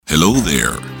Hello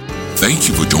there. Thank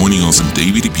you for joining us on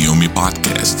David Ibiyeomie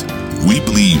Podcast. We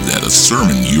believe that a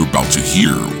sermon you're about to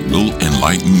hear will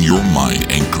enlighten your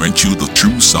mind and grant you the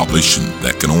true salvation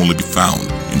that can only be found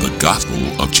in the gospel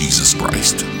of Jesus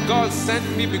Christ. God sent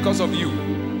me because of you.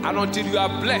 And until you are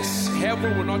blessed,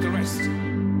 heaven will not rest.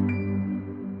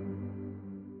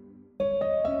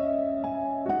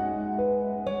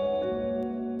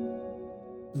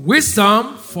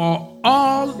 Wisdom for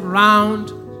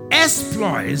all-round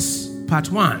exploits,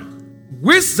 part 1.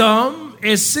 Wisdom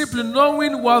is simply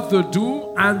knowing what to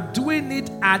do and doing it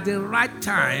at the right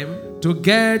time to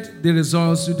get the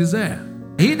results you desire.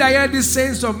 He that heareth these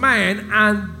sayings of mine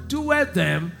and doeth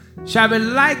them shall be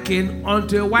likened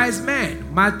unto a wise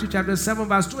man. Matthew chapter 7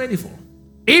 verse 24.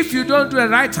 If you don't do it at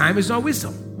the right time, it's not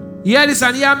wisdom. Hear this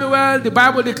and hear me well. The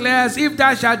Bible declares, if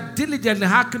thou shalt diligently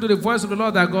hearken to the voice of the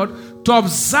Lord thy God, to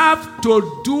observe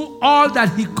to do all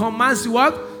that he commands you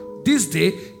of this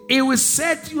day, he will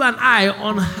set you and I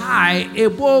on high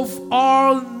above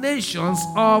all nations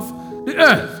of the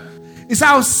earth. He said,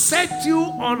 I will set you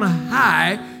on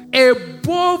high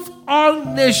above all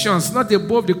nations, not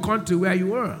above the country where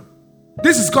you were.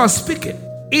 This is God speaking.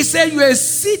 He said, you are a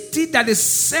city that is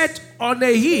set on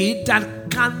a hill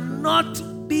that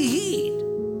cannot be hid.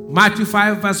 Matthew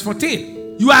 5 verse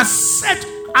 14. You are set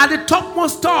at the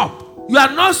topmost top. You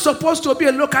are not supposed to be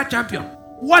a local champion.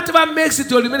 Whatever makes it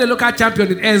to remain a local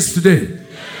champion, it ends today.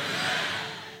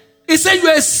 He said you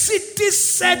are a city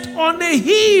set on a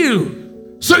hill.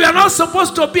 So you are not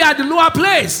supposed to be at the lower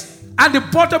place. And the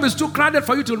bottom is too crowded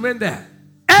for you to remain there.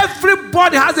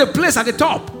 Everybody has a place at the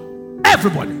top.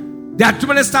 Everybody. There are too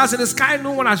many stars in the sky,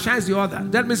 no one outshines the other.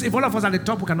 That means if all of us are at the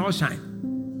top, we can all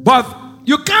shine. But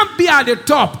you can't be at the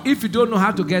top if you don't know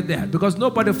how to get there, because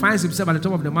nobody finds himself at the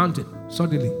top of the mountain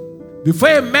suddenly. Before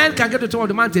a man can get to the top of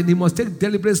the mountain, he must take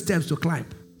deliberate steps to climb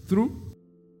through.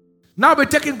 Now we're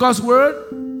taking God's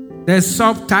word. There's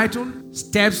subtitle,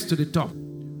 Steps to the Top.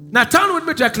 Now turn with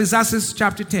me to Ecclesiastes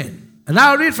chapter 10. And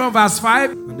I'll read from verse 5,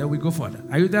 and then we go further.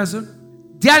 Are you there, sir?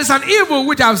 There is an evil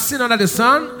which I have seen under the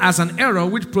sun, as an error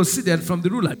which proceeded from the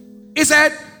ruler. He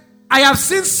said, I have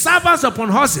seen servants upon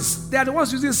horses. They are the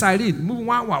ones using siren, moving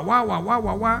wah, wah, wah, wah, wah,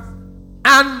 wah, wah.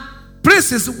 And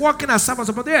priests walking as servants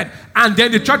upon the earth. And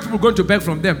then the church people going to beg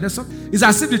from them. It's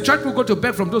as if the church people go to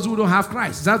beg from those who don't have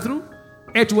Christ. Is that true?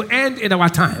 It will end in our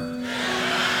time.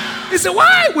 He said,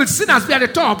 why will sinners be at the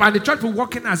top and the church people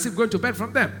walking as if going to beg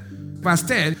from them? Verse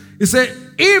 10, he said,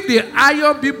 if the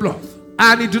iron be blunt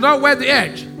and it do not wear the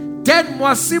edge, then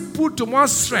must he put to more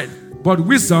strength. But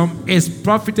wisdom is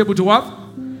profitable to what?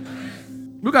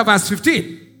 Look at verse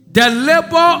 15. The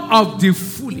labor of the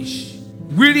foolish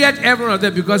wearieth every one of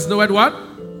them, because know what?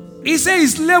 He says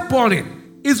he's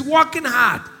laboring, he's working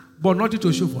hard, but nothing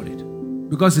to show for it,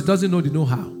 because he doesn't know the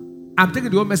know-how. I'm taking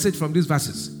the whole message from these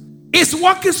verses. He's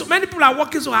working, so many people are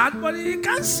working so hard, but he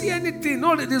can't see anything.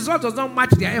 No, the result does not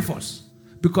match their efforts,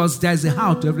 because there is a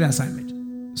how to every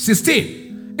assignment.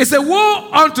 16. It's a woe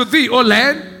unto thee, O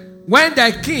land, when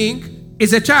thy king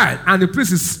is a child, and the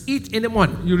priests eat in the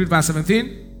morning. You read verse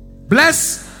 17.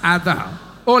 Blessed art thou,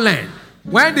 O land,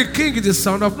 when the king is the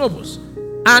son of nobles,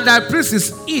 and thy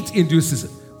priests eat in due season,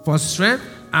 for strength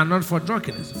and not for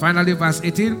drunkenness. Finally, verse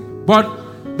 18.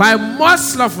 But by much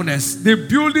slothfulness the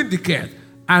building decayed,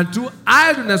 and through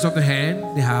idleness of the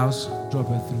hand the house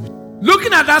droppeth through.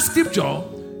 Looking at that scripture,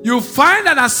 you find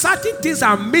that certain things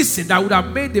are missing that would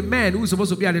have made the man who is supposed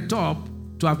to be at the top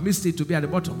to have missed it to be at the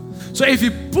bottom. So if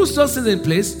he puts those things in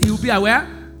place, he will be aware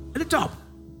at the top.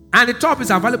 And the top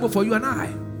is available for you and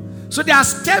I. So there are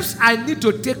steps I need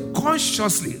to take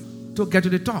consciously to get to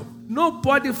the top.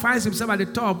 Nobody finds himself at the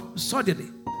top suddenly.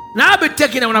 Now I'll be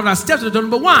taking one of the steps to the top.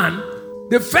 Number 1,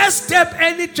 the first step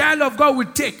any child of God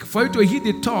will take for you to hit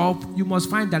the top, you must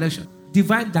find direction.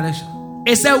 Divine direction.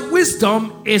 It said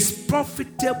wisdom is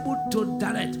profitable to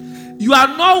direct. You are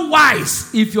not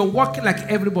wise if you're walking like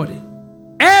everybody.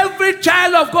 Every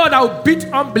child of God that will beat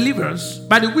unbelievers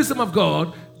by the wisdom of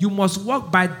God, you must walk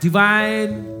by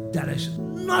divine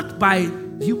direction, not by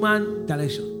human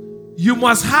direction. You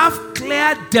must have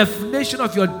clear definition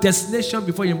of your destination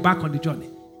before you embark on the journey.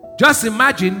 Just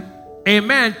imagine a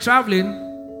man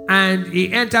traveling and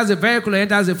he enters a vehicle,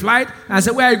 enters a flight, and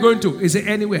say, where are you going to? He said,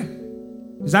 anywhere.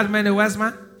 Is that man a wise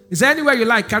man? He said, anywhere you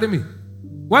like, carry me.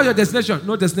 What's your destination?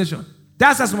 No destination.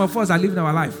 That's how some of us are living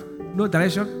our life. No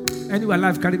direction. Anywhere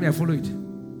life, carry me, I follow it.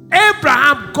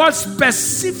 Abraham got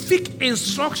specific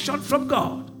instruction from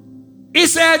God. He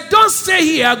said, don't stay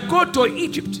here, go to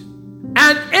Egypt.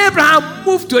 And Abraham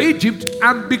moved to Egypt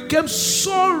and became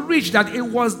so rich that he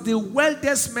was the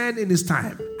wealthiest man in his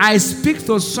time. I speak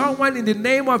to someone in the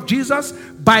name of Jesus.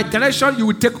 By direction, you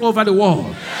will take over the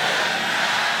world.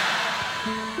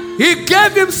 He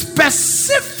gave him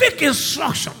specific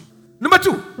instruction. Number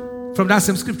 2, from that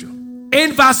same scripture.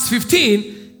 In verse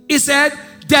 15, he said,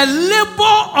 the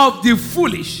labor of the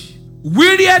foolish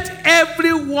wearieth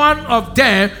every one of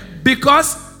them,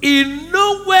 because he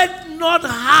knoweth not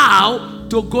how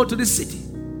to go to the city.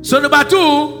 So number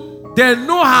 2, the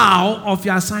know-how of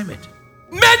your assignment.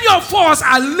 Many of us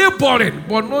are laboring,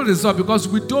 but no result because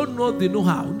we don't know the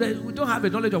know-how. We don't have a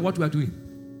knowledge of what we are doing.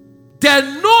 The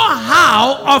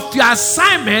know-how of your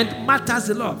assignment matters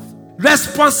a lot.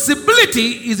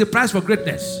 Responsibility is the price for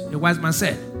greatness, a wise man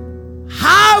said.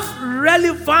 Have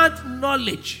relevant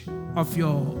knowledge of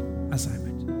your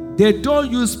assignment. They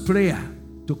don't use prayer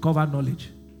to cover knowledge.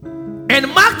 In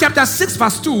Mark chapter 6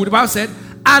 verse 2, the Bible said,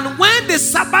 and when the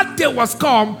Sabbath day was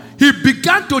come, he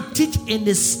began to teach in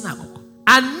the synagogue.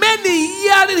 And many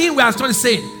hearing him were astonished,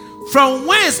 saying, from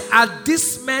whence are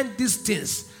these men these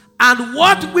things? And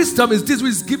what wisdom is this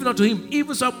which is given unto him?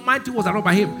 Even some mighty works are wrought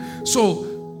by him. So,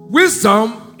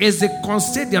 wisdom is the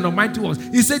constraint and mighty works.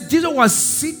 He said Jesus was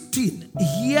sitting,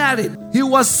 hearing. He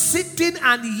was sitting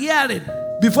and hearing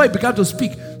before he began to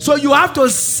speak. So you have to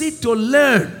sit to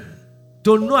learn,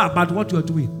 to know about what you are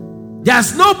doing.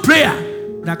 There's no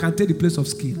prayer that can take the place of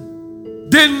skill.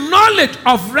 The knowledge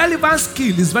of relevant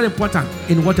skill is very important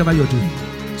in whatever you're doing.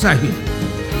 So I hear.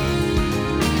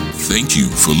 Thank you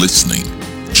for listening.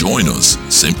 Join us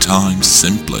same time,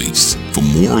 same place for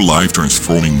more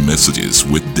life-transforming messages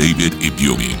with David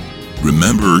Ibiyeomie.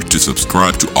 Remember to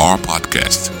subscribe to our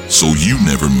podcast so you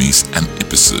never miss an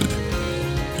episode.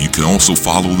 You can also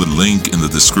follow the link in the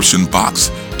description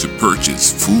box to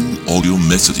purchase full audio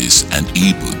messages and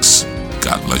ebooks.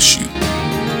 God bless you.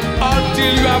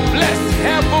 Until you are blessed,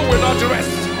 heaven will not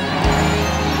rest.